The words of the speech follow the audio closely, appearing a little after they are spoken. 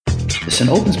the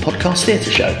St Albans Podcast Theatre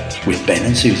Show with Ben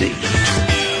and Susie.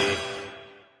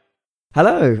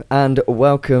 Hello and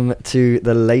welcome to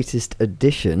the latest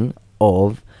edition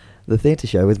of the Theatre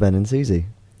Show with Ben and Susie.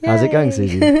 Yay. How's it going,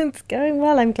 Susie? It's going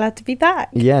well. I'm glad to be back.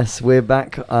 Yes, we're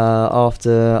back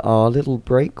after our little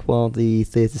break while the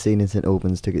theatre scene in St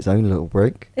Albans took its own little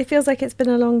break. It feels like it's been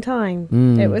a long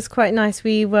time. It was quite nice.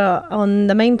 We were on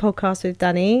the main podcast with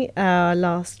Danny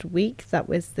last week. That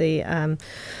was the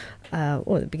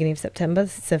the beginning of September.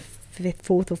 It's the 4th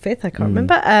or 5th, I can't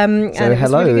remember. So and it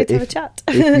hello, was really good to have a chat.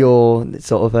 if you're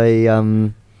sort of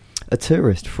a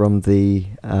tourist from the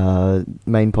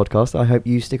main podcast, I hope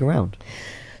you stick around.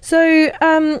 So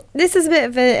this is a bit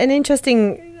of an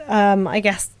interesting,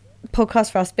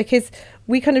 podcast for us because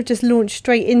we kind of just launched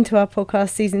straight into our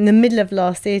podcast season in the middle of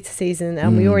last theatre season,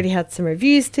 and we already had some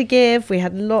reviews to give. We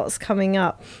had lots coming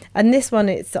up, and this one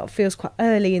it sort of feels quite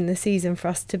early in the season for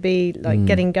us to be like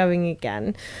getting going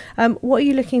again. What are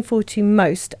you looking forward to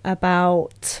most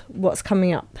about what's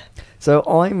coming up? So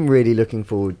I'm really looking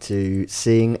forward to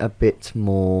seeing a bit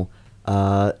more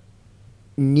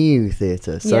new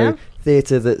theatre. So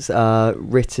theatre that's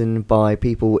written by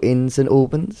people in St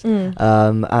Albans,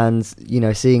 and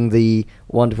seeing the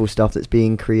wonderful stuff that's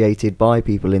being created by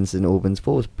people in St Albans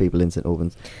for people in St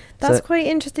Albans. That's quite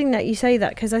interesting that you say that,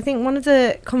 because I think one of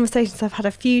the conversations I've had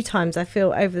a few times, I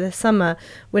feel, over the summer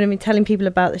when I've been telling people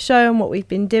about the show and what we've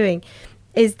been doing,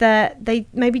 is that they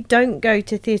maybe don't go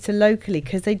to theatre locally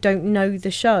because they don't know the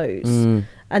shows.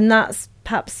 And that's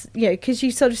perhaps, because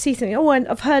you sort of see something,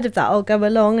 I've heard of that, I'll go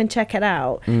along and check it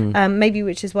out. Maybe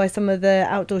which is why some of the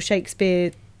outdoor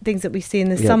Shakespeare things that we see in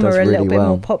the summer are a little bit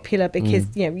more popular, because,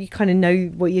 you kind of know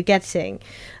what you're getting.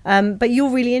 But you're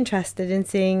really interested in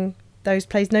seeing those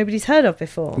plays nobody's heard of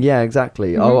before. Yeah,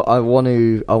 exactly. I want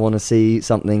to see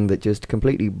something that just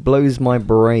completely blows my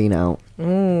brain out.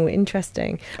 Oh,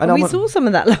 interesting. And we saw some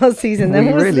of that last season. There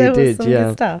was some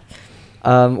good stuff.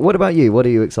 What about you? What are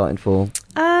you excited for?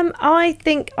 I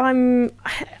think I'm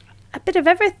a bit of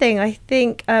everything. I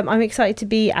think I'm excited to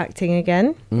be acting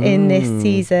again in this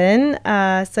season.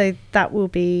 So that will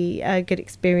be a good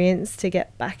experience to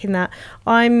get back in that.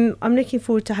 I'm looking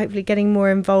forward to hopefully getting more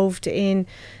involved in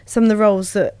some of the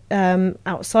roles that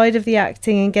outside of the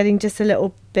acting, and getting just a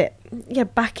little bit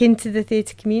back into the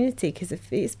theatre community, because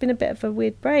it's been a bit of a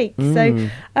weird break. So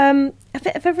a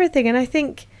bit of everything. And I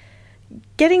think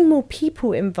getting more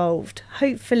people involved,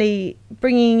 hopefully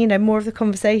bringing more of the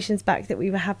conversations back that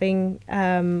we were having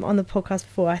on the podcast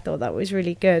before. I thought that was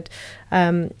really good.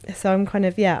 So I'm kind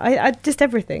of I just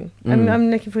everything. I'm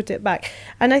looking forward to it back.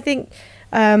 And I think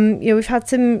we've had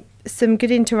some good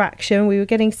interaction. We were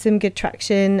getting some good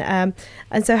traction, and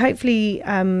so hopefully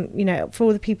for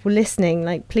all the people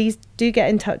listening, please do get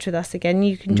in touch with us again.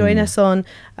 You can join us on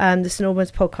the St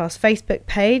Albans Podcast Facebook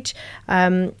page.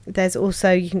 There's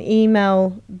also, you can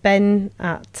email Ben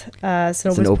at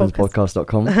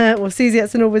stalbanspodcast.com or Susie at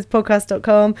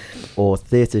stalbanspodcast.com or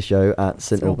theatreshow at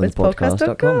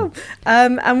stalbanspodcast.com.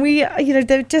 And we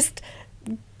they're just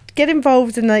get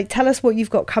involved and tell us what you've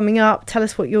got coming up. Tell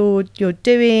us what you're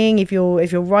doing. If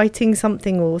you're writing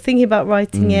something or thinking about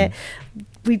writing it,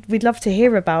 we'd love to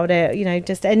hear about it.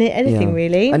 Just anything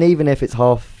really. And even if it's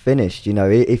half finished,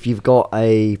 if you've got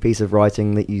a piece of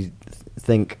writing that you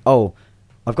think,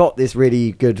 I've got this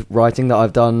really good writing that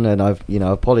I've done, and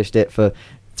I've polished it for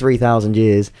 3,000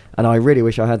 years, and I really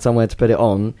wish I had somewhere to put it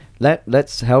on.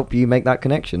 Let's help you make that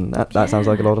connection. That sounds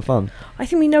like a lot of fun. I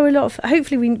think we know a lot of.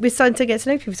 Hopefully, we're starting to get to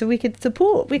know people, so we could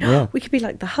support. We could be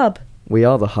like the hub. We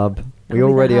are the hub. We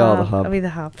already are the hub. Are we the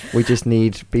hub? We just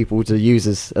need people to use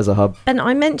us as a hub. And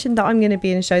I mentioned that I'm going to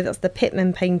be in a show. That's the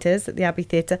Pitman Painters at the Abbey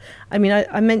Theatre. I mean,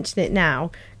 I mention it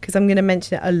now because I'm going to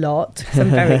mention it a lot, because I'm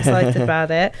very excited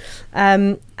about it.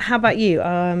 How about you?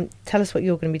 Tell us what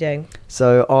you're going to be doing.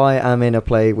 So I am in a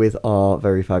play with our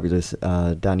very fabulous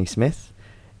Danny Smith.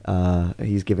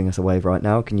 He's giving us a wave right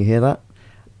now. Can you hear that?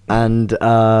 And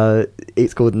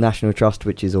it's called National Trust,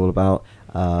 which is all about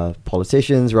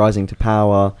politicians rising to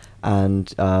power and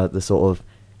the sort of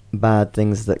bad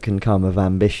things that can come of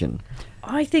ambition.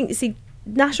 I think,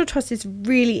 National Trust is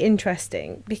really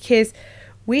interesting because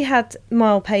we had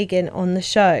Miles Pagan on the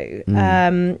show,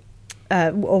 on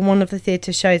one of the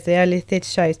theatre shows, the earlier theatre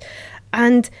shows,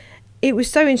 and it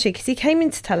was so interesting because he came in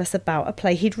to tell us about a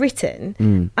play he'd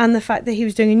written and the fact that he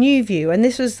was doing a new view. And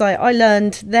this was I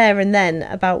learned there and then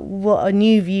about what a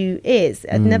new view is.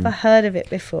 I'd never heard of it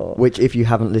before. Which, if you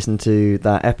haven't listened to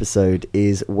that episode,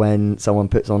 is when someone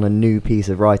puts on a new piece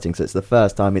of writing. So it's the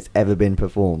first time it's ever been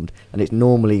performed. And it's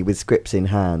normally with scripts in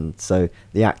hand. So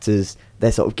the actors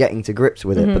they're sort of getting to grips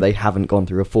with it, Mm-hmm. but they haven't gone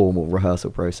through a formal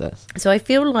rehearsal process. So I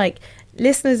feel like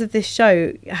listeners of this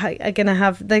show are going to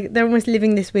have, they're almost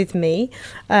living this with me.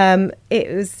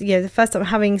 It was, the first time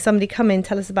having somebody come in,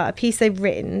 tell us about a piece they've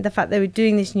written, the fact they were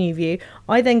doing this New View.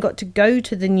 I then got to go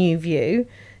to the New View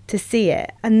to see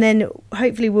it, and then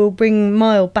hopefully we'll bring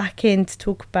Mile back in to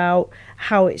talk about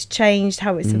how it's changed,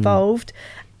 how it's evolved,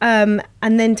 and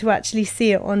then to actually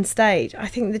see it on stage. I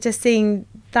think that just seeing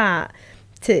that,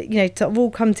 to all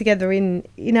come together in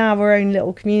our own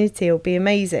little community will be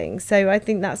amazing. So I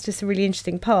think that's just a really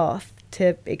interesting path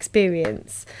to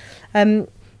experience.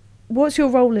 What's your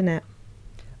role in it?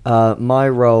 My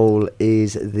role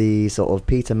is the sort of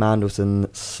Peter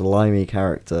Mandelson slimy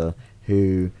character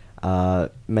who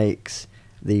makes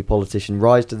the politician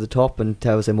rise to the top and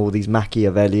tells him all these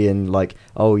Machiavellian, like,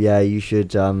 oh yeah, you should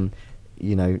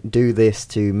do this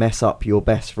to mess up your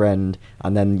best friend,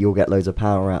 and then you'll get loads of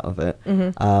power out of it.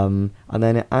 And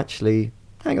then it actually,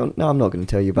 hang on, no, I'm not going to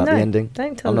tell you about the ending.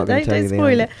 Don't tell I'm not going to tell you the spoil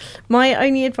ending. it. My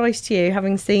only advice to you,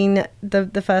 having seen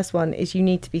the first one, is you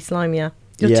need to be slimier.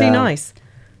 You're too nice.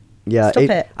 Yeah, Stop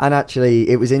it. And actually,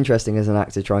 it was interesting as an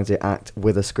actor trying to act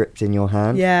with a script in your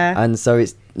hand. Yeah. And so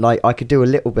it's like I could do a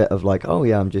little bit of like, oh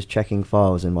yeah, I'm just checking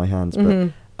files in my hands,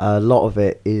 but a lot of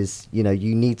it is, you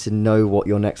need to know what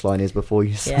your next line is before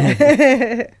you say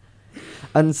it.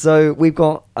 And so we've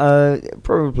got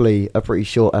probably a pretty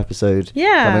short episode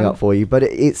coming up for you, but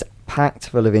it's packed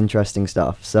full of interesting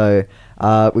stuff. So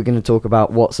we're going to talk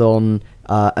about what's on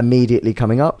immediately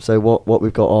coming up, so what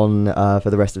we've got on for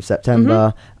the rest of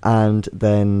September and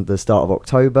then the start of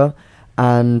October.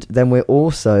 And then we're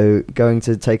also going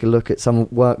to take a look at some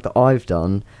work that I've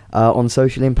done on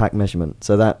social impact measurement.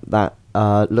 So that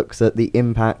looks at the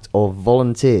impact of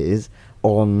volunteers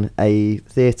on a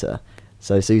theatre.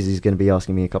 So Susie's going to be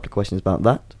asking me a couple of questions about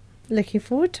that. Looking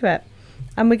forward to it.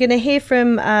 And we're going to hear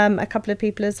from a couple of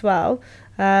people as well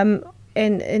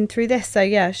in through this. So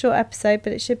yeah, short episode,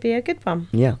 but it should be a good one.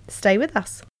 Yeah. Stay with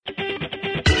us.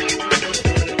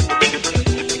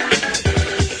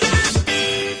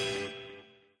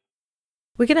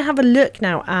 We're going to have a look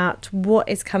now at what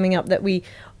is coming up that we,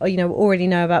 already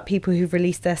know about, people who've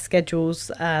released their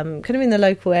schedules kind of in the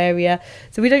local area.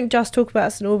 So we don't just talk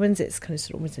about St Albans, it's kind of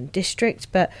St Albans and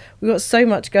district, but we've got so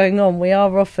much going on. We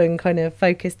are often kind of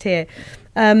focused here.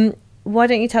 Why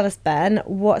don't you tell us, Ben,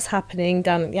 what's happening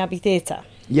down at the Abbey Theatre?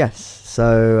 Yes.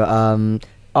 So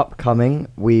upcoming,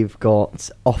 we've got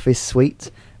Office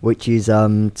Suite, which is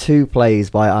 2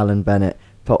 plays by Alan Bennett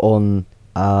put on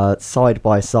side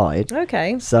by side.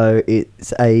 Okay. So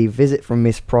it's a visit from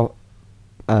Miss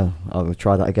I'll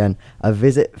try that again. A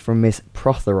visit from Miss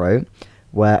Prothero,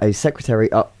 where a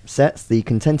secretary upsets the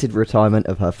contented retirement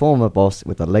of her former boss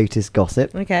with the latest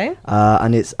gossip. Okay.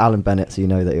 And it's Alan Bennett, so you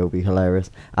know that it'll be hilarious.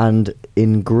 And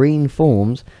in Green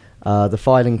Forms, the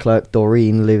filing clerk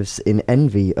Doreen lives in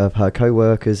envy of her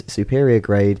co-workers' superior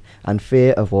grade and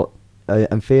fear of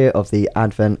the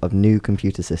advent of new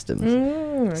computer systems.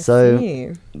 So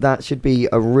that should be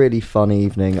a really fun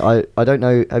evening. I don't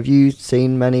know, have you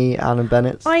seen many Alan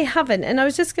Bennett's? I haven't, and I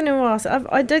was just going to ask,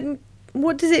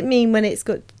 what does it mean when it's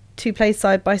got 2 plays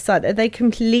side by side? Are they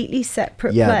completely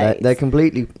separate plays? Yeah, they're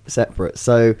completely separate.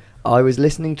 So I was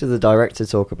listening to the director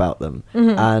talk about them,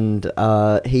 and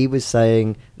he was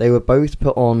saying they were both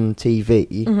put on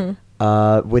TV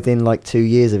within like 2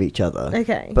 years of each other.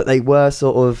 Okay. But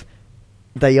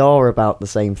they are about the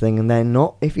same thing, and they're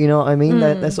not, if you know what I mean.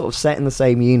 They're sort of set in the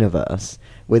same universe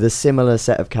with a similar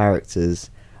set of characters,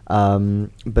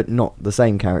 but not the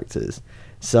same characters.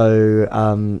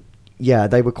 So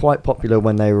they were quite popular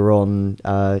when they were on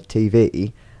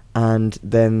TV, and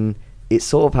then it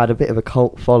sort of had a bit of a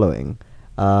cult following,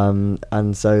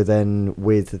 and so then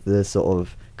with the sort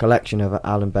of collection of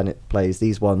Alan Bennett plays,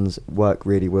 these ones work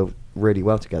really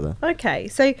well together. Okay,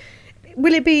 so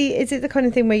is it the kind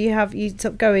of thing where you sort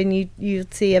of go in, you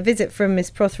see a visit from Miss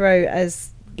Prothero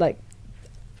as like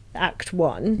Act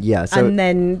 1, yeah, so and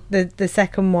then the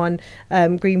second one,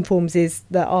 Green Forms, is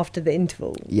after the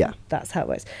interval? Yeah, that's how it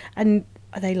works. And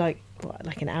are they like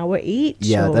an hour each?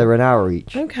 Yeah, they're an hour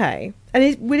each. Okay.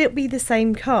 And will it be the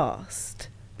same cast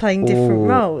playing different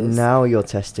roles? Now you're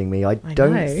testing me. I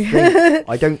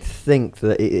don't think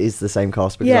that it is the same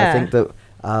cast, because I think that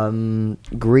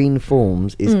Green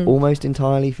Forms is almost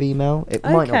entirely female. It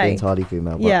might not be entirely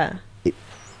female, but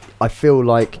I feel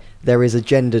like there is a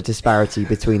gender disparity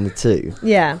between the two.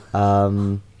 Yeah.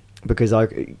 Because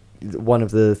one of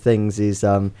the things is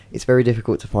it's very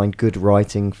difficult to find good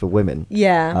writing for women.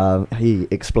 Yeah. He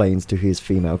explains to his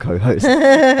female co-host.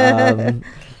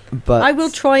 But I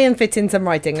will try and fit in some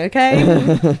writing,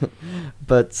 okay?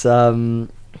 But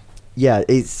Yeah,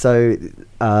 it's so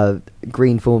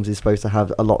Green Forms is supposed to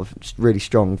have a lot of really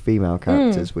strong female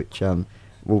characters, which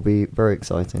will be very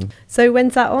exciting. So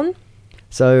when's that on?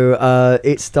 So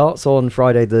it starts on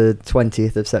Friday the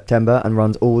 20th of September and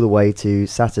runs all the way to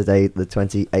Saturday the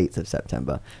 28th of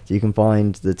September. So you can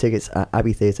find the tickets at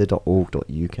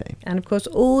abbeytheatre.org.uk. And of course,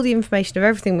 all the information of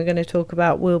everything we're going to talk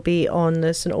about will be on the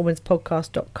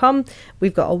stalbans.podcast.com.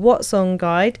 We've got a What's On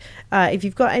guide. If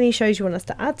you've got any shows you want us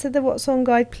to add to the What's On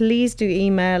guide, please do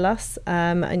email us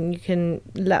and you can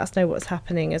let us know what's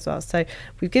happening as well. So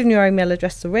we've given you our email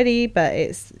address already, but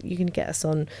you can get us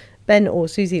on Ben or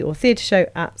Susie or Theatre Show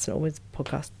at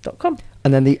stalbans.podcast.com.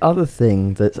 And then the other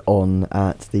thing that's on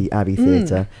at the Abbey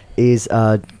Theatre is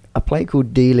a play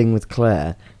called Dealing with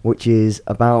Claire, which is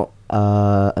about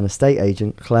an estate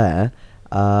agent, Claire,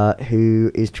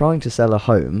 who is trying to sell a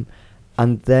home,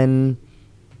 and then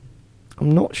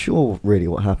I'm not sure really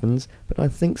what happens, but I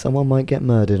think someone might get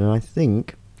murdered, and I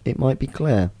think it might be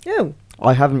Claire. Oh.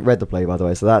 I haven't read the play, by the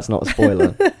way, so that's not a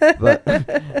spoiler. But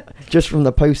just from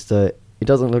the poster, it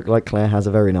doesn't look like Claire has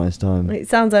a very nice time. It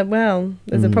sounds like, well,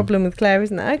 there's a problem with Claire,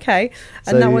 isn't there? Okay.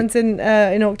 And so, that one's in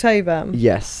October.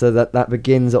 Yes, so that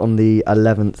begins on the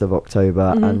 11th of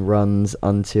October and runs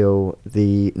until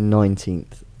the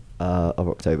 19th of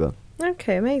October.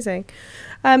 Okay, amazing.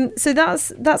 So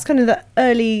that's kind of the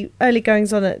early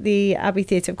goings on at the Abbey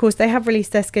Theatre. Of course, they have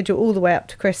released their schedule all the way up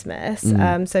to Christmas.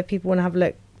 So if people want to have a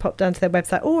look, pop down to their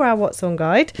website or our What's On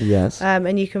guide. Yes.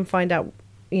 And you can find out,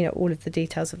 all of the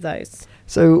details of those.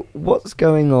 So what's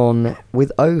going on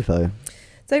with OVO?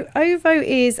 So OVO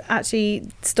is actually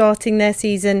starting their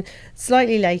season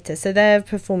slightly later. So their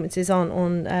performances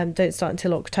don't start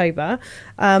until October.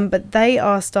 But they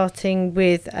are starting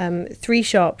with 3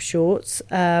 Sharp shorts,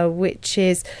 which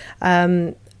is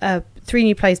 3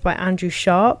 new plays by Andrew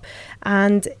Sharp.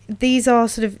 And these are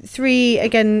sort of 3,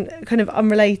 again, kind of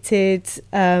unrelated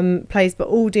plays, but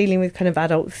all dealing with kind of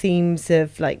adult themes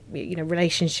of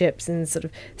relationships and sort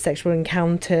of sexual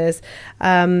encounters.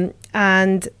 And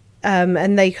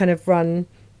they kind of run,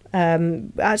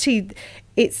 actually,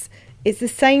 it's the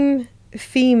same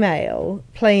female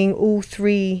playing all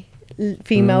 3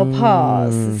 female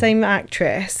parts, the same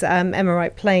actress, Emma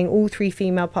Wright, playing all 3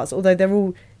 female parts, although they're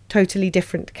all totally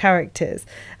different characters,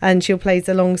 and she plays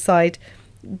alongside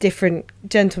different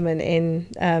gentlemen in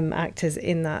actors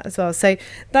in that as well. So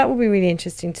that will be really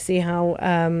interesting to see how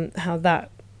that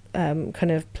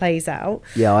kind of plays out.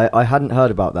 Yeah, I hadn't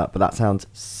heard about that, but that sounds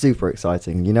super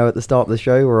exciting. At the start of the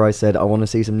show where I said I want to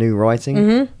see some new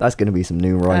writing, that's going to be some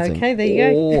new writing. Okay, there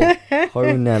you go.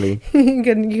 Oh, Nelly. You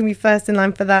can be first in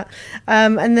line for that.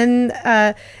 And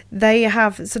then they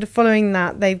have, sort of following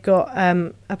that, they've got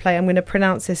a play. I'm going to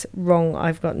pronounce this wrong,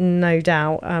 I've got no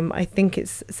doubt. I think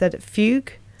it's said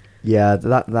Fugue. Yeah,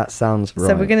 that sounds right.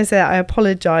 So we're going to say that. I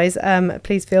apologise.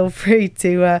 Please feel free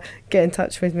to get in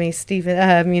touch with me, Stephen.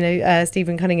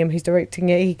 Stephen Cunningham, who's directing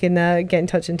it. He can get in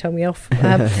touch and tell me off.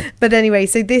 But anyway,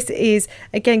 so this is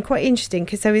again quite interesting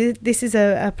because this is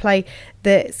a play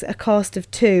that's a cast of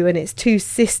 2, and it's 2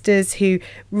 sisters who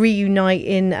reunite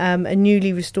in a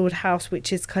newly restored house,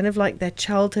 which is kind of like their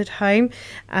childhood home.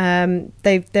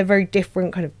 They're very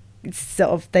different, kind of sort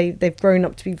of they've grown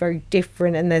up to be very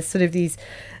different, and there's sort of these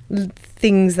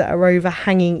things that are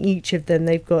overhanging each of them.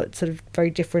 They've got sort of very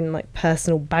different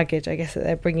personal baggage, I guess, that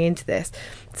they're bringing into this.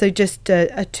 So just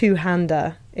a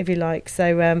 2-hander, if you like,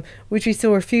 so which we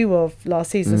saw a few of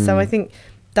last season. So I think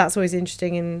that's always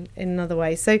interesting in another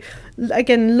way. So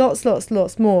again, lots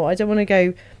more. I don't want to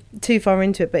go too far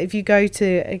into it, but if you go to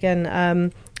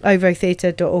again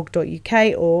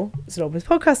ovotheatre.org.uk or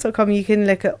stalbans.podcast.com, you can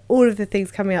look at all of the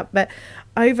things coming up. But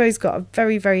OVO's got a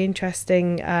very, very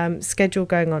interesting schedule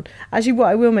going on. Actually, what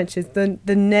I will mention is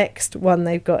the next one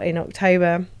they've got in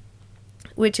October,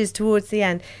 which is towards the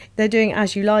end. They're doing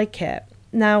As You Like It.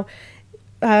 Now,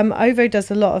 OVO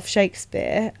does a lot of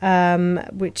Shakespeare,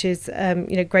 which is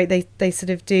great. They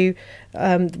sort of do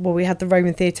we had the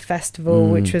Roman Theatre Festival,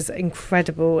 which was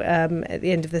incredible at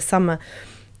the end of the summer.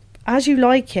 As You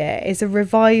Like It is a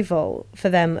revival for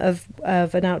them of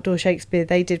an outdoor Shakespeare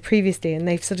they did previously, and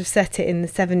they've sort of set it in the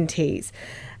 70s,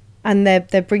 and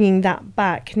they're bringing that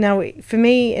back. Now, for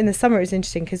me, in the summer, it was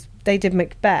interesting because they did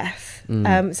Macbeth.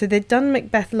 So they'd done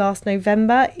Macbeth last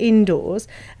November indoors,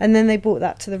 and then they brought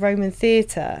that to the Roman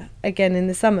Theatre again in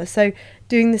the summer. So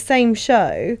doing the same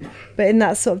show, but in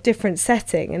that sort of different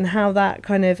setting, and how that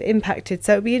kind of impacted.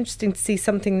 So it'd be interesting to see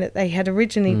something that they had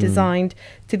originally designed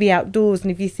to be outdoors.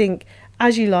 And if you think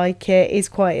As You Like It is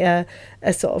quite a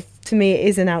sort of, to me, it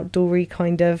is an outdoory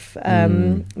kind of,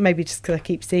 maybe just because I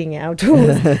keep seeing it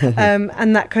outdoors,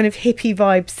 and that kind of hippie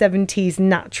vibe, 70s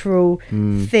natural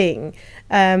thing.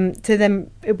 To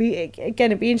them, it'd be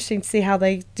interesting to see how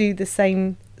they do the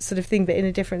same sort of thing but in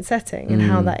a different setting, and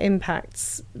how that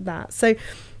impacts that. So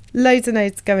loads and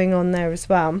loads going on there as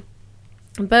well.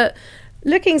 But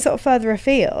looking sort of further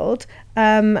afield,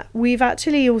 we've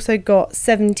actually also got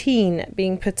 17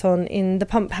 being put on in the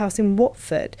Pump House in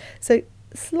Watford, so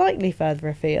slightly further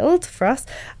afield for us,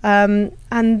 and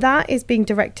that is being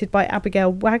directed by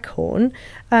Abigail Waghorn,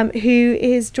 who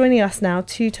is joining us now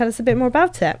to tell us a bit more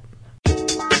about it.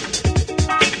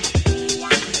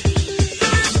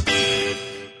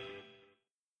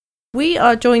 We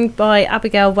are joined by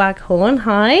Abigail Waghorn.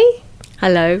 Hi.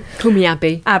 Hello, call me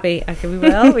Abby. Abby, okay, we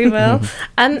will.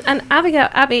 And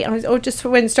Abby, or just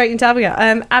went straight into Abigail.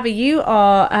 Abby, you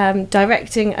are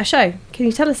directing a show. Can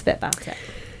you tell us a bit about it?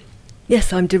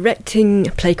 Yes, I'm directing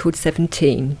a play called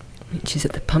 17, which is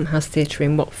at the Pump House Theatre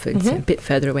in Watford, so a bit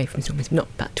further away from Stormers, not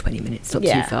about 20 minutes, not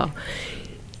too far.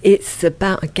 It's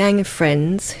about a gang of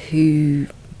friends who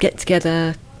get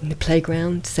together in the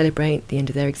playground to celebrate the end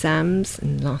of their exams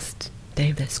and last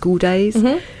day of their school days.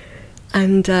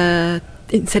 And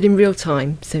it's set in real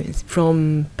time, so it's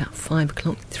from about 5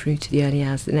 o'clock through to the early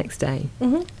hours the next day.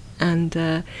 And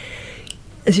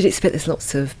as you'd expect, there's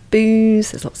lots of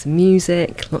booze, there's lots of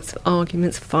music, lots of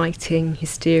arguments, fighting,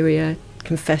 hysteria,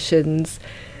 confessions,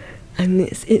 and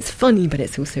it's funny, but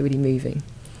it's also really moving.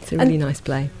 It's a really nice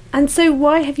play. And so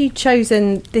why have you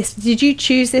chosen this? Did you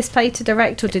choose this play to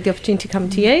direct, or did the opportunity come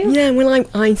to you? Yeah, well,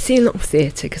 I see a lot of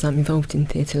theatre because I'm involved in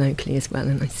theatre locally as well,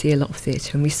 and I see a lot of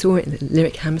theatre, and we saw it at the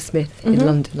Lyric Hammersmith in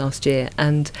London last year,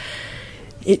 and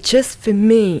it just, for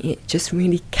me, it just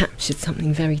really captured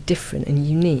something very different and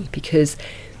unique, because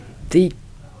the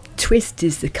twist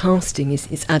is the casting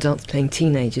is adults playing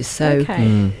teenagers, so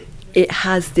it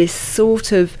has this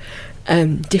sort of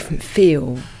different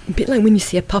feel, a bit like when you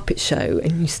see a puppet show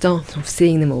and you start off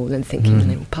seeing them all and thinking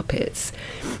they're all puppets,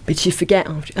 but you forget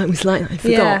after. It was like I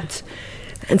forgot,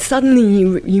 and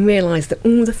suddenly you realise that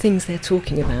all the things they're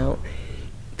talking about,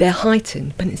 they're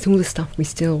heightened, but it's all the stuff we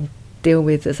still deal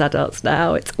with as adults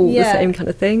now. It's all the same kind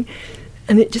of thing,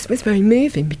 and it just was very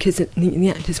moving because the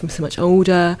actors were so much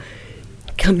older,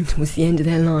 coming towards the end of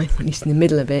their life, or at least in the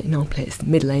middle of it. In our play, it's the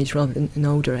middle age rather than an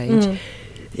older age.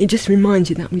 It just reminds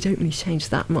you that we don't really change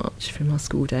that much from our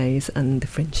school days and the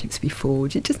friendships we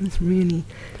forge. It just was really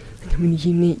a really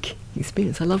unique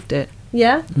experience. I loved it.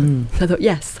 Yeah? So I thought,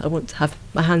 yes, I want to have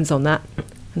my hands on that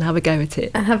and have a go at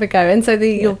it. And so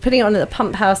you're putting it on at the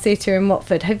Pump House Theatre in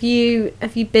Watford. Have you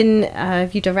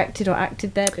directed or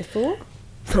acted there before?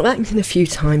 I've acted a few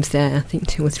times there, I think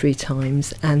 2 or 3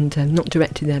 times, and not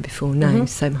directed there before, no.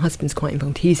 So my husband's quite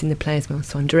involved. He's in the play as well,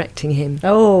 so I'm directing him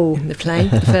in the play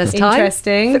for the first time.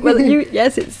 Interesting. Well,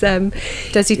 yes, it's...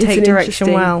 Does he take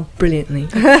direction well? Brilliantly.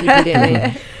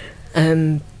 Brilliantly.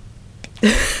 There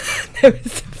was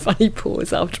a funny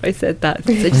pause after I said that,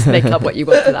 so just make up what you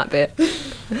want for that bit.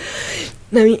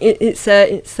 No,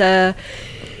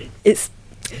 it's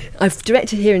I've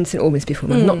directed here in St Albans before,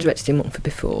 but I've not directed in Watford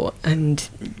before, and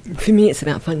for me it's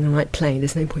about finding the right play.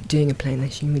 There's no point doing a play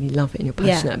unless you really love it and you're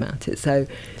passionate about it, so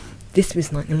this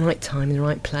was like the right time and the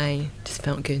right play. Just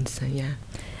felt good, so yeah.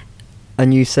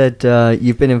 And you said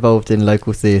you've been involved in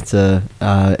local theatre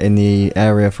in the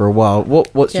area for a while.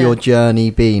 What's your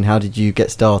journey been? How did you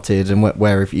get started, and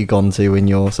where have you gone to in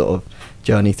your sort of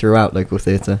journey throughout local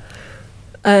theatre?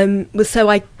 Well, so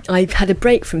I had a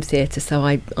break from theatre, so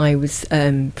I was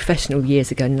professional years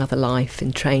ago in another life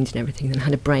and trained and everything, and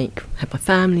had a break, had my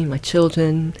family, my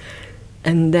children,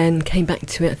 and then came back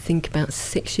to it I think about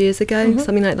 6 years ago,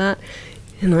 something like that,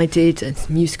 and I did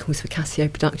musicals for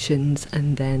Casio Productions,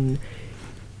 and then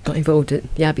got involved at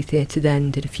the Abbey Theatre, then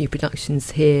did a few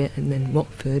productions here, and then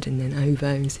Watford, and then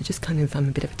OVO. So just kind of, I'm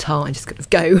a bit of a tart. I just got to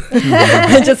go.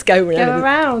 I just go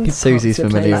around. Susie's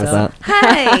familiar with that.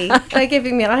 Hey, they're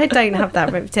giving me. I don't have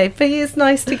that reputation, but it's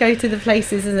nice to go to the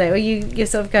places, isn't it? Where you're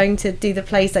sort of going to do the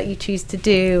plays that you choose to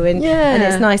do, and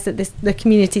it's nice that the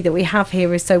community that we have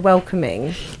here is so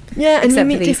welcoming. Yeah, and you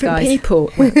meet different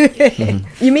people.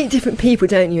 You meet different people,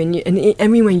 don't you? And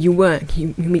everywhere you work,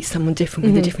 you meet someone different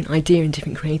with a different idea and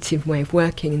different creative way of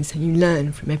working, and so you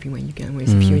learn from everywhere you go.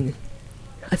 Whereas if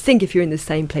you're in the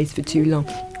same place for too long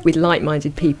with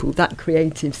like-minded people, that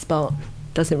creative spark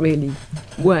doesn't really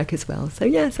work as well. So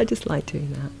yes, I just like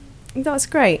doing that. That's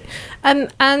great.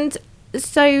 And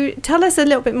so tell us a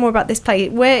little bit more about this play.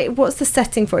 What's the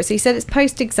setting for it? So you said it's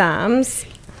post-exams.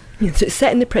 Yeah, so it's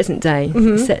set in the present day,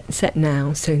 Mm-hmm. set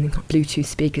now, so they've got Bluetooth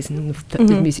speakers and all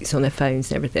the music's on their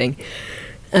phones and everything.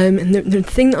 And the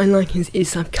thing that I like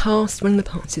is I've cast, one of the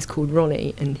parts is called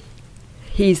Ronnie, and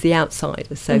he's the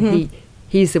outsider, so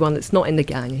he's the one that's not in the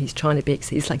gang, and he's trying to be,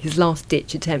 it's like his last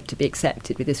ditch attempt to be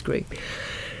accepted with this group.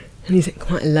 And he's at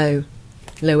quite a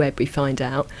low ebb, we find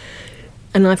out.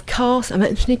 And I've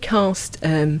actually cast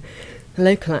a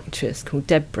local actress called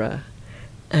Deborah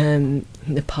in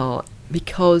the part,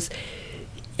 because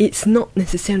it's not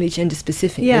necessarily gender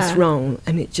specific, this role,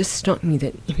 and it just struck me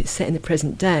that if it's set in the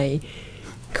present day,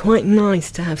 quite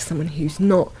nice to have someone who's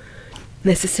not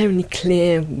necessarily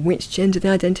clear which gender they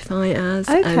identify as,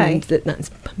 and that's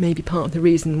maybe part of the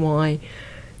reason why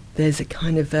there's a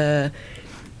kind of a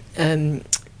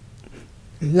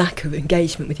lack of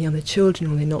engagement with the other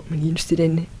children, or they're not really interested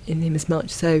in him as much.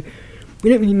 So we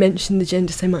don't really mention the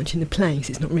gender so much in the play, 'cause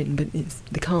it's not written, but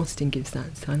the casting gives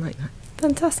that, so I like that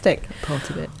Fantastic. part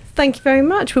of it. Thank you very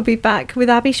much. We'll be back with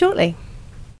Abby shortly.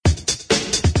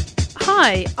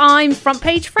 Hi, I'm Front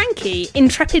Page Frankie,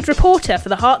 intrepid reporter for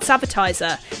the Hearts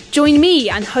Advertiser. Join me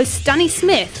and host Danny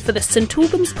Smith for the St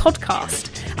Albans podcast,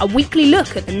 a weekly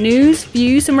look at the news,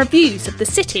 views and reviews of the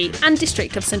city and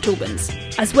district of St Albans.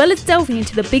 As well as delving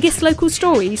into the biggest local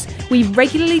stories, we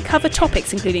regularly cover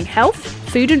topics including health,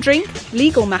 food and drink,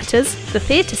 legal matters, the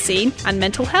theatre scene and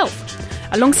mental health.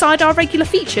 Alongside our regular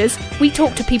features, we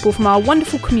talk to people from our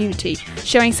wonderful community,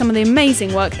 sharing some of the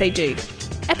amazing work they do.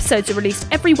 Episodes are released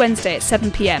every Wednesday at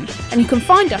 7 p.m, and you can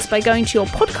find us by going to your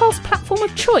podcast platform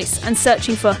of choice and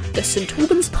searching for the St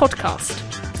Albans Podcast.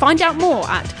 Find out more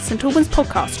at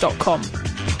stalbanspodcast.com.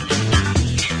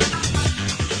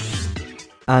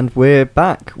 And we're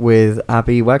back with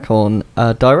Abby Waghorn,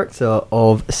 director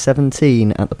of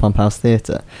 17 at the Pump House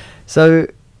Theatre. So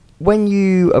when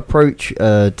you approach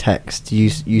a text, you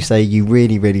say you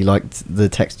really, really liked the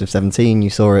text of 17, you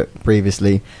saw it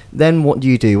previously. Then what do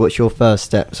you do? What's your first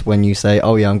steps when you say,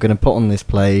 oh yeah, I'm going to put on this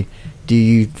play? Do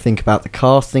you think about the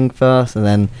casting first and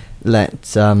then let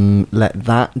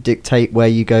that dictate where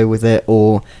you go with it?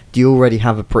 Or do you already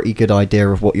have a pretty good idea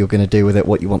of what you're going to do with it,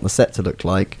 what you want the set to look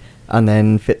like, and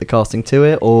then fit the casting to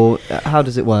it? Or how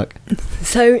does it work?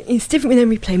 So it's different with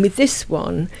every play. With this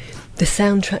one, the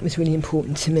soundtrack was really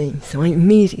important to me, so I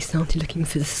immediately started looking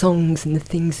for the songs and the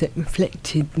things that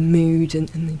reflected the mood and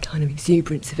the kind of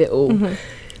exuberance of it all.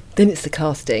 Then it's the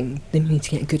casting. Then you need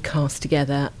to get a good cast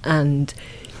together, and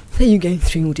then you go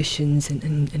through auditions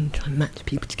and try and match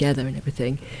people together and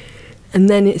everything. And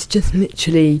then it's just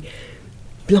literally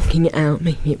blocking it out,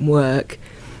 making it work.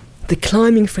 The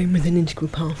climbing frame was an integral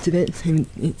part of it, so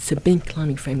it's a big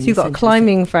climbing frame. So you've got a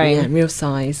climbing frame? Yeah, real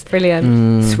size.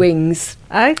 Brilliant. Swings.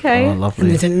 Okay. Oh, lovely.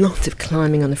 And there's a lot of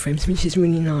climbing on the frames, which is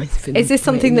really nice. Is this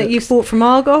something that you bought from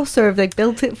Argos, or have they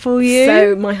built it for you?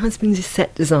 So my husband is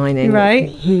set designing. Right.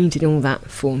 He did all that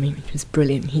for me, which was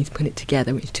brilliant. He's put it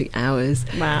together, which took hours.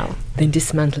 Wow. Then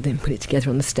dismantled it and put it together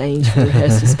on the stage for the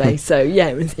rehearsal space. So yeah,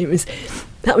 it was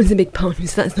that was a big part of it.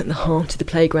 So that's like the heart of the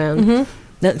playground.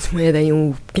 That's where they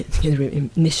all get together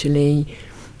initially,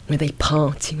 where they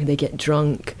party, where they get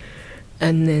drunk,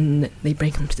 and then they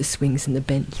break onto the swings and the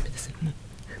bench with some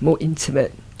more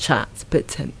intimate chats.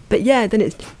 But yeah, then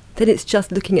it's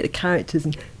just looking at the characters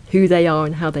and who they are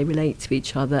and how they relate to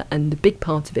each other. And the big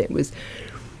part of it was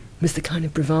the kind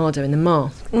of bravado and the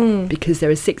mask, because there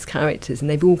are 6 characters and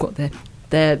they've all got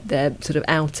their sort of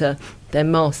outer, their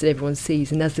mask that everyone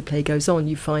sees. And as the play goes on,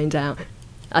 you find out,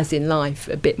 as in life,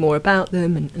 a bit more about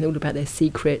them and all about their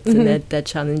secrets and their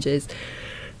challenges.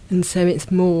 And so it's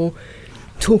more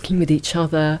talking with each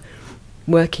other,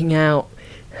 working out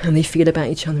how they feel about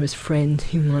each other as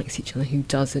friends, who likes each other, who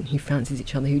doesn't, who fancies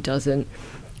each other, who doesn't.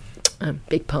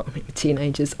 Big part of it with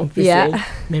teenagers, obviously. Yeah.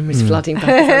 Memories flooding back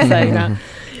as I'm saying that.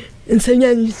 And so,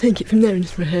 yeah, you just take it from there and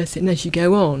just rehearse it. And as you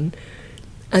go on,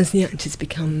 as the actors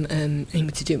become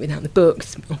able to do it without the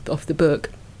books, off the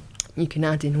book, you can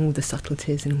add in all the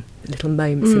subtleties and the little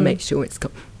moments and make sure it's got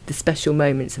the special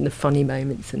moments and the funny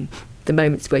moments and the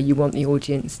moments where you want the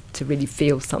audience to really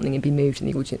feel something and be moved,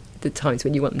 and the times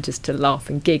when you want them just to laugh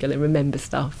and giggle and remember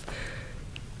stuff.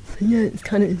 So yeah,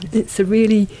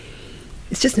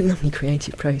 it's just a lovely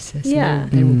creative process. Yeah.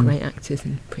 They're all great actors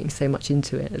and putting so much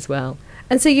into it as well.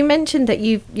 And so you mentioned that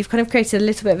you've kind of created a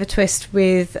little bit of a twist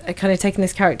with kind of taking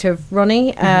this character of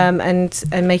Ronnie and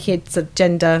making it sort of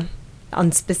gender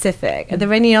unspecific. Are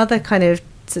there any other kind of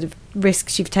sort of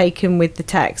risks you've taken with the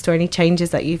text, or any changes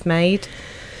that you've made?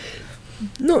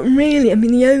 Not really. I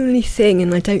mean, the only thing,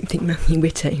 and I don't think Matthew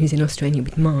Witter, who's in Australia,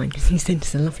 would mind, because he sent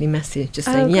us a lovely message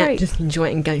just saying, yeah, just enjoy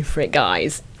it and go for it,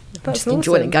 guys. That's just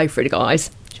enjoy it and go for it,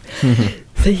 guys.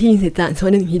 So he did that, so I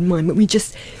don't think he'd mind. But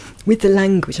with the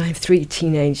language, I have 3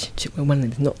 teenage, well, one of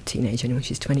them's not teenage anymore,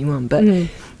 she's 21, but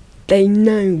they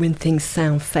know when things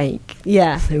sound fake.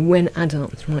 Yeah. So when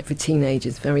adults write for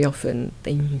teenagers, very often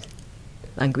they use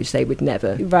language they would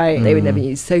never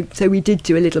use. So we did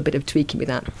do a little bit of tweaking with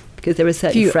that, because there are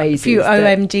certain phrases. A few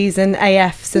OMGs and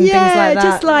AFs and things like that.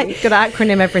 Just like, you've got to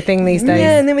acronym everything these days.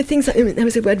 Yeah, and there were things like, there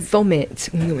was a word vomit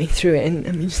all the way through it,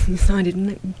 and we just decided,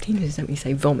 no, teenagers don't really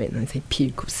say vomit, they say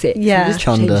puke or sick. Yeah. So just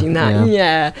changing that.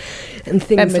 Yeah. And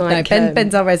things like...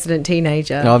 Ben's our resident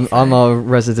teenager. No, I'm our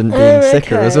resident being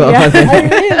sicker as well. Yeah. I think. Oh,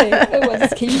 really? Oh, I'll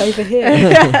just keep over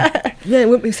here. Yeah,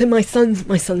 well, so my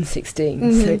son's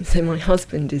 16, so my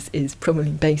husband is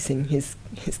probably basing his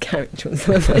character on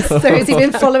some of my son's. So has he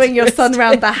been following your son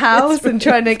around the house and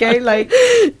trying to go like...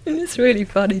 And it's really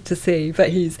funny to see, but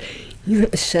he's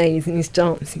at the shades and he's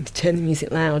dancing to turn the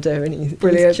music louder, and he's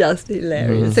just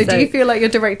hilarious. So do you feel like you're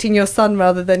directing your son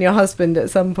rather than your husband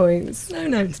at some points?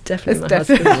 No, it's definitely my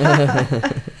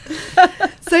husband.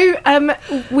 So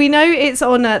we know it's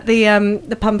on at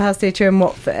the Pump House Theatre in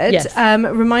Watford. Yes.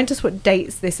 Remind us what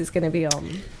dates this is going to be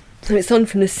on. So it's on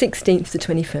from the 16th to the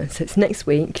 21st, so it's next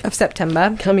week. Of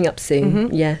September. Coming up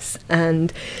soon, yes.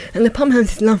 And the Pump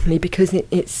House is lovely because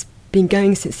it's been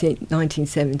going since the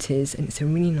 1970s, and it's a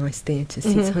really nice theatre,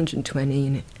 seats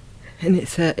 120, and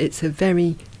it's a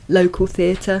very local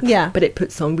theatre, but it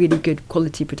puts on really good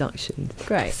quality productions.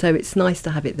 Great. So it's nice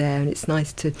to have it there, and it's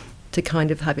nice to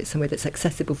kind of have it somewhere that's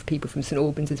accessible for people from St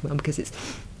Albans as well, because it's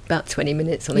about 20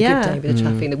 minutes on a good day with the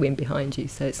traffic and the wind behind you,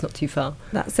 so it's not too far.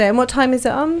 That's it. And what time is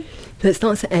it on? So it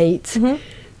starts at 8. And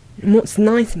what's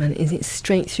nice about it is it's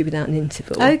straight through without an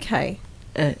interval. Okay.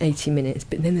 80 minutes,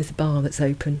 but then there's a bar that's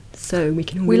open, so we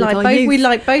can all we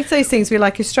like both those things. We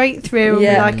like a straight through and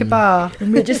we like a bar.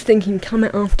 And we're just thinking, come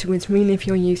out afterwards, relive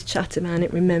your youth, chat about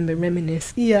it, remember,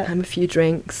 reminisce, have a few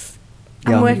drinks.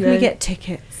 And where can we get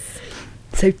tickets?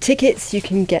 So tickets you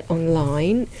can get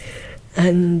online,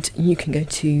 and you can go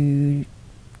to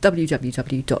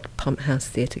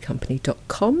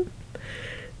www.pumphousetheatrecompany.com,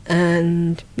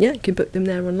 and you can book them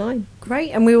there online.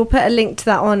 Great. And we will put a link to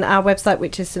that on our website,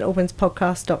 which is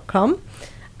stalbanspodcast.com.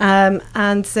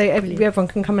 And so everyone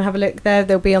can come and have a look there.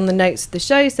 They'll be on the notes of the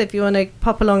show, so if you want to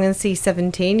pop along and see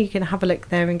 17, you can have a look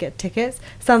there and get tickets.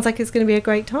 Sounds like it's going to be a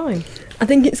great time. I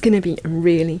think it's going to be a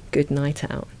really good night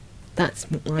out. That's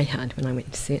what I had when I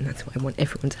went to see it, and that's what I want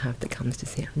everyone to have that comes to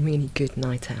see it. A really good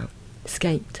night out.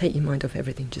 Escape, take your mind off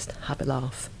everything, just have a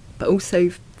laugh, but also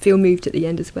feel moved at the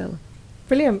end as well.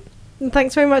 Brilliant. And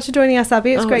thanks very much for joining us,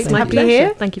 Abby. It's great to have you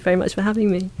here. Thank you very much for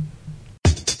having me.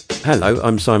 Hello,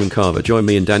 I'm Simon Carver. Join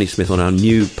me and Danny Smith on our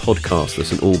new podcast, the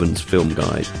St Albans Film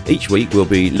Guide. Each week we'll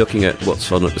be looking at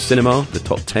what's on at the cinema, the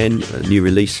top 10, new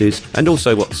releases, and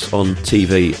also what's on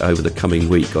TV over the coming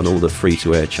week on all the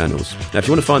free-to-air channels. Now, if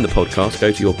you want to find the podcast,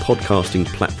 go to your podcasting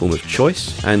platform of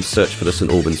choice and search for the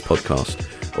St Albans Podcast.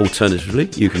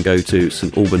 Alternatively, you can go to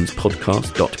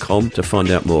stalbanspodcast.com to find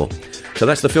out more. So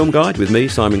that's the Film Guide with me,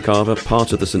 Simon Carver,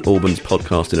 part of the St Albans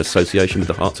Podcast in association with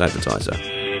the Hearts Advertiser.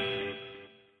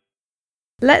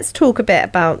 Let's talk a bit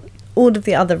about all of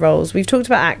the other roles. We've talked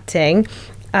about acting.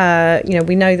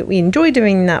 We know that we enjoy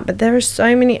doing that, but there are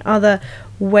so many other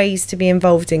ways to be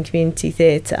involved in community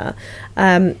theatre.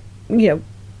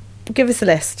 Give us a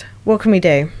list. What can we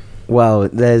do? Well,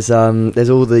 there's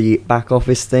all the back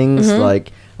office things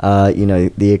like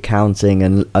the accounting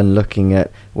and looking at,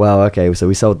 well, okay, so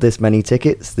we sold this many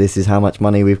tickets, this is how much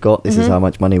money we've got, this is how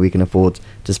much money we can afford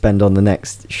to spend on the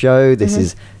next show, this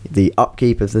is the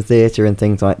upkeep of the theatre and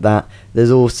things like that.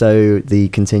 There's also the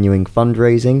continuing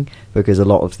fundraising, because a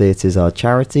lot of theatres are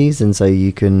charities, and so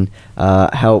you can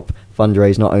help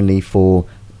fundraise not only for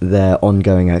their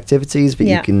ongoing activities, but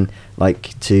you can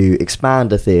to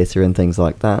expand a theatre and things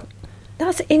like that.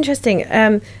 That's interesting.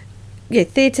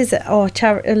 Theatres are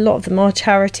a lot of them are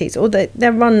charities, or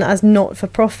they're run as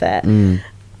not-for-profit.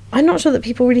 I'm not sure that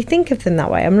people really think of them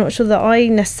that way. I'm not sure that I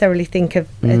necessarily think of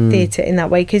a theatre in that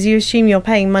way, because you assume you're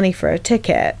paying money for a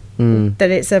ticket,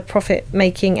 that it's a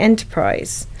profit-making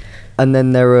enterprise. And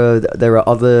then there are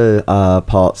other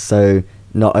parts. So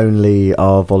not only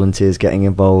are volunteers getting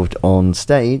involved on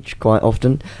stage quite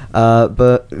often,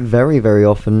 but very, very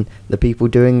often the people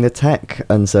doing the tech.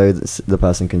 And so the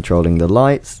person controlling the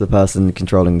lights, the person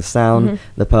controlling the sound,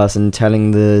 the person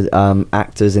telling the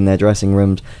actors in their dressing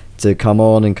rooms to come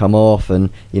on and come off,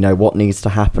 and what needs to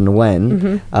happen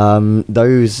when.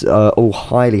 Those are all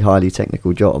highly, highly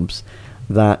technical jobs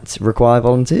that require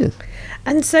volunteers.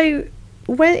 And so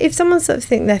if someone's sort of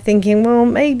they're thinking, well,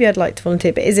 maybe I'd like to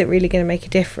volunteer, but is it really going to make a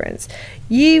difference?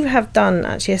 You have done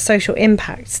actually a social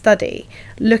impact study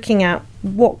looking at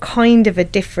what kind of a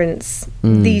difference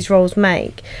these roles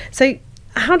make. So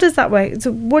how does that work?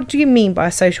 So what do you mean by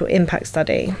a social impact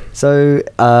study? So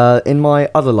in my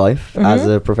other life, as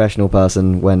a professional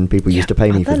person, when people used to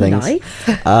pay me for things,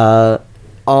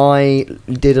 I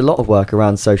did a lot of work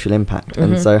around social impact.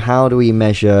 And so how do we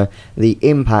measure the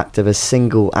impact of a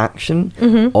single action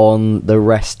on the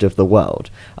rest of the world?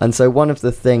 And so one of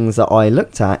the things that I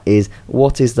looked at is,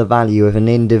 what is the value of an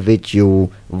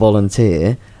individual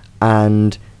volunteer,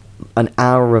 and an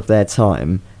hour of their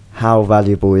time, how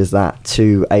valuable is that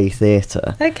to a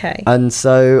theatre? Okay. And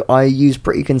so I used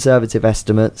pretty conservative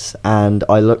estimates, and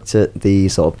I looked at the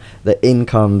sort of the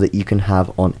income that you can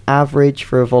have on average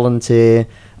for a volunteer.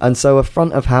 And so a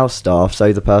front of house staff,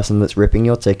 so the person that's ripping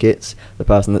your tickets, the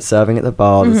person that's serving at the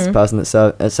bar, the person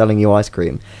that's selling you ice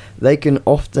cream, they can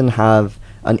often have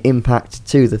an impact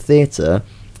to the theatre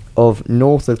of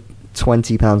north of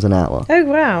 £20 an hour. Oh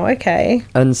wow, okay.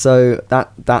 And so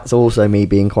that's also me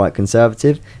being quite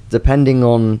conservative. Depending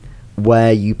on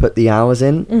where you put the hours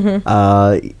in,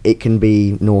 it can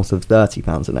be north of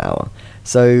 £30 an hour.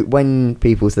 So when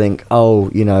people think, oh,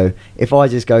 you know, if I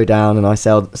just go down and I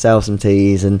sell some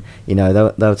teas, and you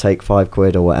know they'll take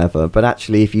 £5 or whatever, but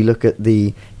actually if you look at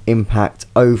the impact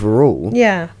overall,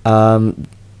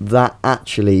 that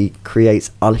actually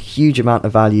creates a huge amount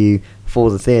of value for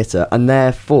the theatre, and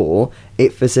therefore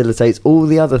it facilitates all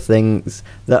the other things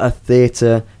that a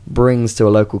theatre brings to a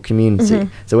local community.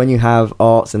 So when you have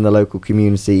arts in the local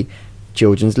community,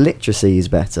 children's literacy is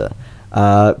better.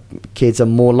 Kids are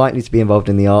more likely to be involved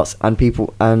in the arts, and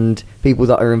people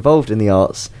that are involved in the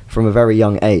arts from a very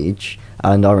young age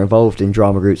and are involved in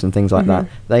drama groups and things like that,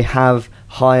 they have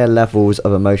higher levels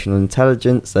of emotional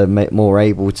intelligence. They're more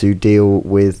able to deal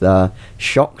with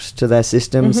shocks to their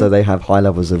system, so they have high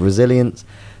levels of resilience.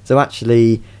 So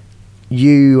actually,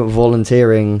 you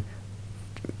volunteering,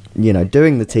 you know,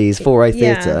 doing the teas for a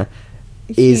theatre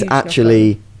is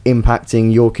actually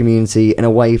impacting your community in a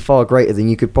way far greater than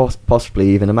you could possibly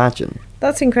even imagine.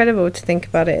 That's incredible to think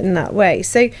about it in that way.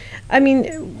 So, I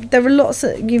mean, there are lots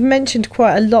you've mentioned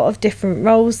quite a lot of different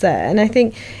roles there, and I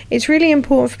think it's really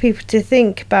important for people to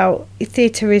think about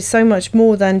theatre is so much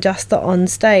more than just the on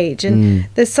stage, and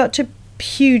there's such a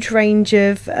huge range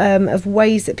of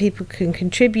ways that people can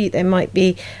contribute. They might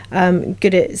be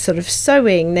good at sort of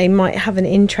sewing. They might have an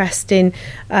interest in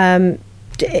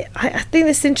I think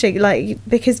this is interesting, like,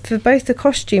 because for both the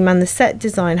costume and the set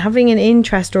design, having an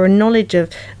interest or a knowledge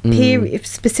of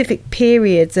specific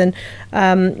periods, and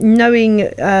knowing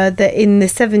that in the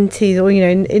 70s, or you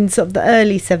know, in sort of the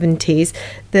early 70s,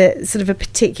 that sort of a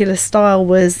particular style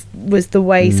was the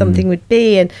way something would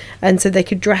be, and so they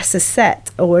could dress a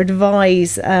set or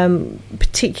advise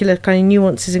particular kind of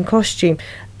nuances in costume.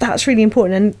 That's really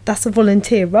important, and that's a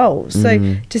volunteer role. So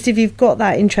just if you've got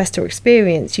that interest or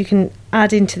experience, you can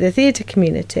add into the theatre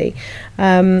community.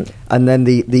 And then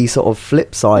the sort of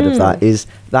flip side of that is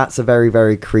that's a very,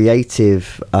 very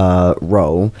creative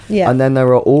role. Yeah. And then there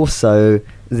are also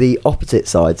the opposite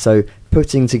side. So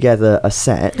putting together a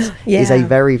set is a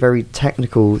very, very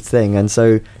technical thing. And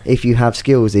so if you have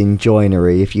skills in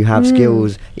joinery, if you have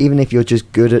skills, even if you're just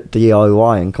good at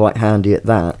DIY and quite handy at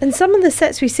that. And some of the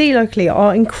sets we see locally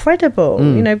are incredible.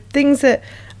 You know, things that,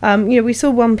 you know, we saw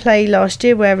one play last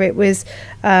year where it was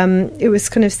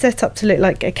kind of set up to look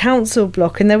like a council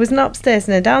block, and there was an upstairs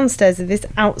and a downstairs of this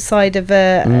outside of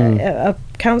a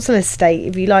council estate,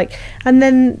 if you like. And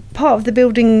then part of the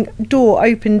building door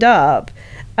opened up,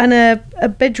 and a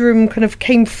bedroom kind of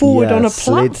came forward on a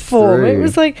platform. It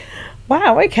was like,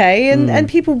 wow, okay. And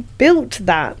people built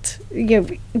that. You know,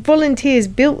 volunteers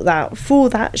built that for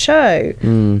that show.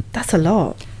 That's a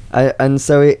lot. And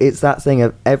so it's that thing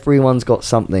of everyone's got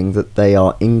something that they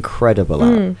are incredible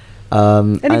at.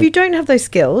 And if you don't have those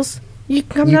skills, you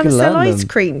can come down and sell ice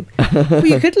cream. Well,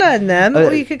 you could learn them,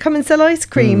 or you could come and sell ice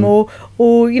cream, or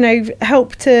you know,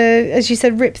 help to, as you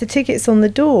said, rip the tickets on the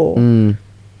door.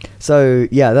 So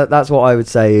yeah, that's what I would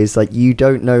say is, like, you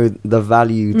don't know the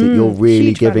value that you're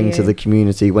really giving to the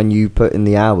community when you put in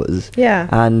the hours. Yeah.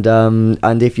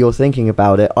 And if you're thinking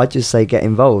about it, I'd just say get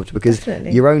involved, because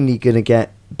you're only going to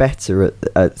get better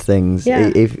at things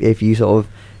if you sort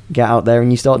of get out there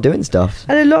and you start doing stuff.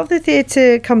 And a lot of the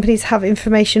theatre companies have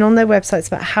information on their websites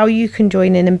about how you can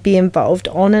join in and be involved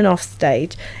on and off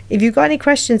stage. If you've got any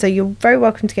questions, though, you're very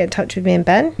welcome to get in touch with me and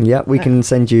Ben. Yeah, we can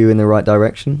send you in the right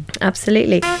direction.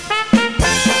 Absolutely.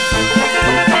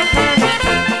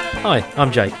 Hi,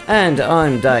 I'm Jake. And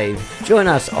I'm Dave. join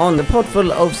us on the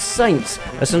Podful of Saints,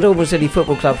 a St Albans City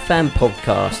Football Club fan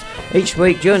podcast. Each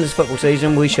week during this football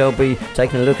season, we shall be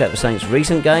taking a look at the Saints'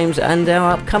 recent games and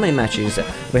our upcoming matches.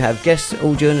 We have guests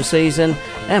all during the season,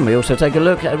 and we also take a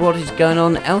look at what is going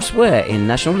on elsewhere in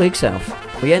National League South.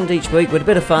 We end each week with a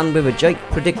bit of fun with a Jake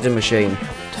Predictor machine.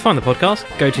 To find the podcast,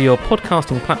 go to your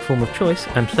podcasting platform of choice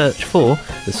and search for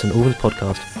the St Albans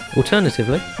Podcast.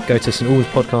 Alternatively, go to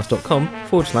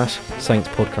stalbanspodcast.com/Saints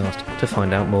Podcast to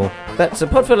find out more. That's a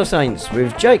Podful of Saints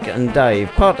with Jake and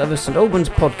Dave, part of the St Albans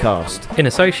Podcast. In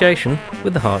association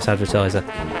with the Hearts Advertiser.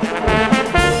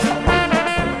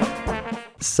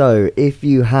 So, if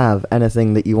you have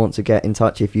anything that you want to get in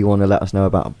touch, if you want to let us know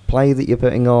about a play that you're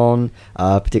putting on,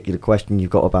 a particular question you've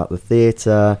got about the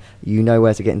theatre, you know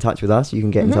where to get in touch with us. You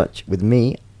can get in touch with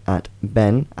me at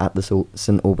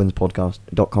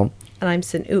ben@StAlbansPodcast.com. And I'm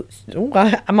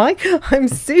I'm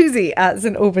Susie at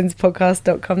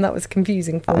StAlbansPodcast.com. That was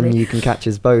confusing for me. And you can catch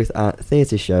us both at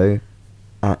Theatre Show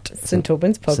at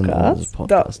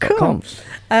StAlbansPodcast.com.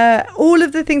 All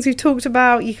of the things we've talked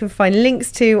about, you can find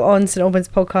links to on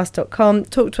StAlbansPodcast.com.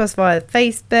 Talk to us via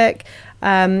Facebook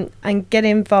and get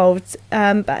involved.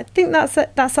 But I think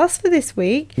that's us for this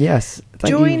week. Yes.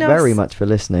 Thank you very much for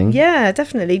listening. Yeah,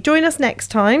 definitely. Join us next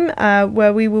time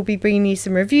where we will be bringing you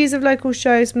some reviews of local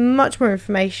shows, much more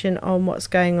information on what's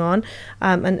going on,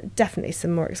 and definitely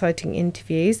some more exciting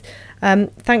interviews.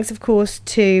 Thanks, of course,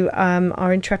 to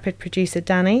our intrepid producer,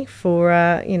 Danny, for,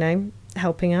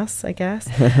 helping us, I guess.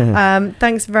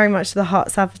 Thanks very much to the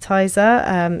Hearts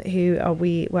Advertiser, who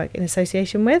we work in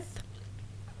association with.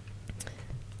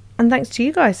 And thanks to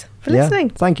you guys for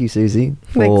listening. Thank you, Susie,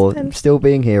 for still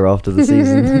being here after the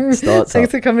season starts.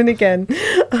 Thanks for coming again.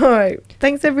 All right.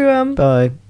 Thanks, everyone. Bye.